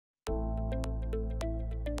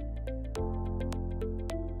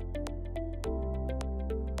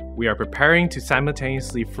we are preparing to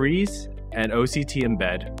simultaneously freeze and OCT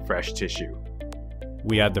embed fresh tissue.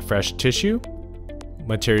 We add the fresh tissue,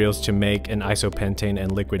 materials to make an isopentane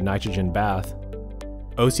and liquid nitrogen bath,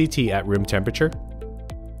 OCT at room temperature,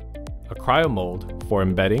 a cryo mold for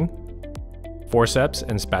embedding, forceps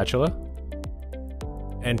and spatula,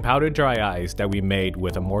 and powdered dry ice that we made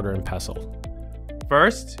with a mortar and pestle.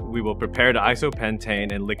 First, we will prepare the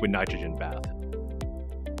isopentane and liquid nitrogen bath.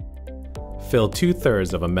 Fill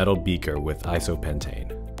 2/3 of a metal beaker with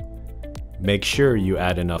isopentane. Make sure you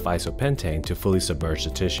add enough isopentane to fully submerge the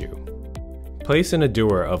tissue. Place in a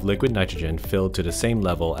dewar of liquid nitrogen filled to the same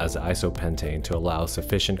level as the isopentane to allow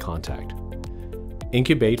sufficient contact.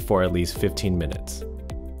 Incubate for at least 15 minutes.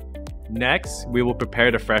 Next, we will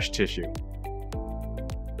prepare the fresh tissue.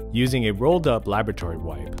 Using a rolled-up laboratory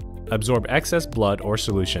wipe, absorb excess blood or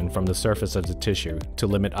solution from the surface of the tissue to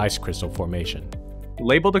limit ice crystal formation.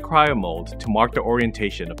 Label the cryo mold to mark the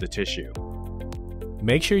orientation of the tissue.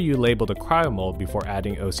 Make sure you label the cryo mold before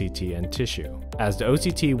adding OCT and tissue, as the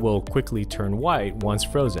OCT will quickly turn white once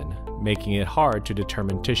frozen, making it hard to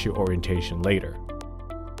determine tissue orientation later.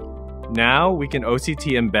 Now we can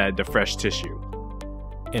OCT embed the fresh tissue.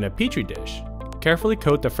 In a petri dish, carefully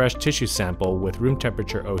coat the fresh tissue sample with room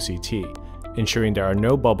temperature OCT, ensuring there are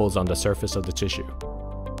no bubbles on the surface of the tissue.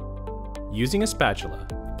 Using a spatula,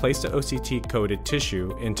 place the OCT-coated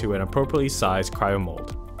tissue into an appropriately sized cryo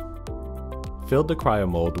mold. Fill the cryo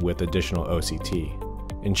mold with additional OCT,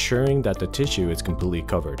 ensuring that the tissue is completely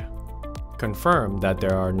covered. Confirm that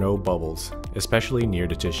there are no bubbles, especially near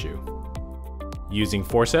the tissue. Using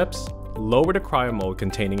forceps, lower the cryo mold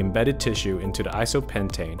containing embedded tissue into the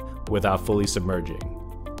isopentane without fully submerging.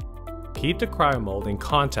 Keep the cryo mold in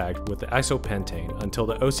contact with the isopentane until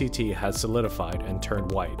the OCT has solidified and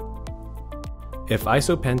turned white. If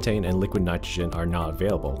isopentane and liquid nitrogen are not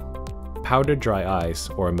available, powdered dry ice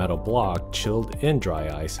or a metal block chilled in dry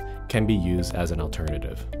ice can be used as an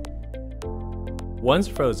alternative. Once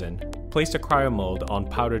frozen, place the cryo mold on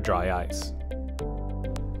powdered dry ice.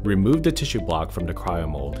 Remove the tissue block from the cryo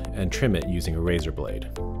mold and trim it using a razor blade.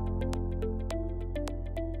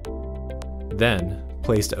 Then,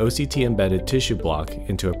 place the OCT embedded tissue block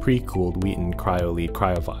into a pre-cooled Wheaton CryoLite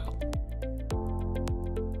cryovial.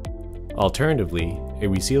 Alternatively, a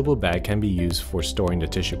resealable bag can be used for storing the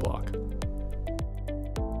tissue block.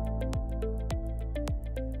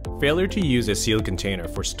 Failure to use a sealed container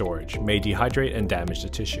for storage may dehydrate and damage the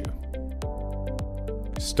tissue.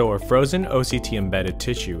 Store frozen OCT embedded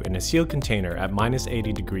tissue in a sealed container at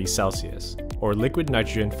 -80 degrees Celsius or liquid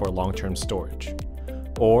nitrogen for long-term storage,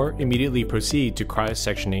 or immediately proceed to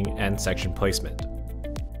cryosectioning and section placement.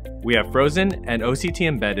 We have frozen and OCT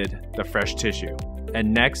embedded the fresh tissue,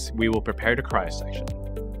 and next we will prepare the cryosection.